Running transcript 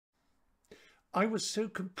I was so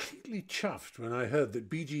completely chuffed when I heard that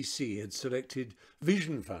BGC had selected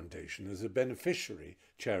Vision Foundation as a beneficiary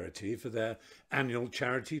charity for their annual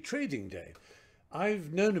charity trading day.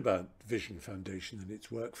 I've known about Vision Foundation and its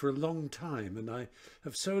work for a long time, and I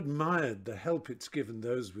have so admired the help it's given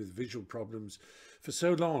those with visual problems for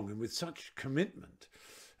so long and with such commitment.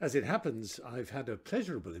 As it happens, I've had a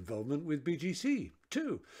pleasurable involvement with BGC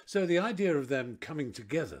too, so the idea of them coming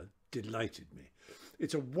together delighted me.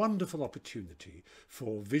 It's a wonderful opportunity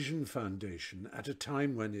for Vision Foundation at a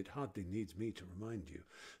time when it hardly needs me to remind you.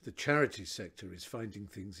 The charity sector is finding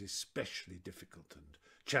things especially difficult and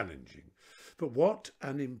challenging. But what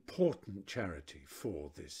an important charity for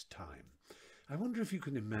this time. I wonder if you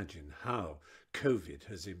can imagine how COVID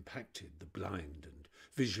has impacted the blind and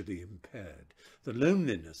visually impaired. The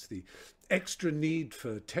loneliness, the extra need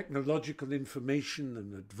for technological information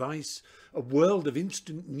and advice, a world of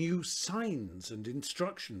instant new signs and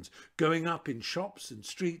instructions going up in shops and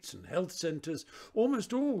streets and health centres,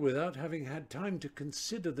 almost all without having had time to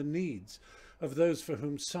consider the needs of those for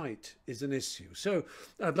whom sight is an issue. So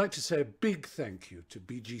I'd like to say a big thank you to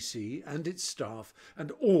BGC and its staff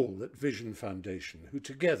and all at Vision Foundation, who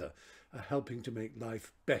together are helping to make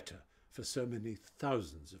life better for so many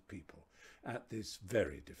thousands of people at this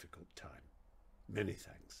very difficult time. Many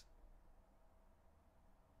thanks.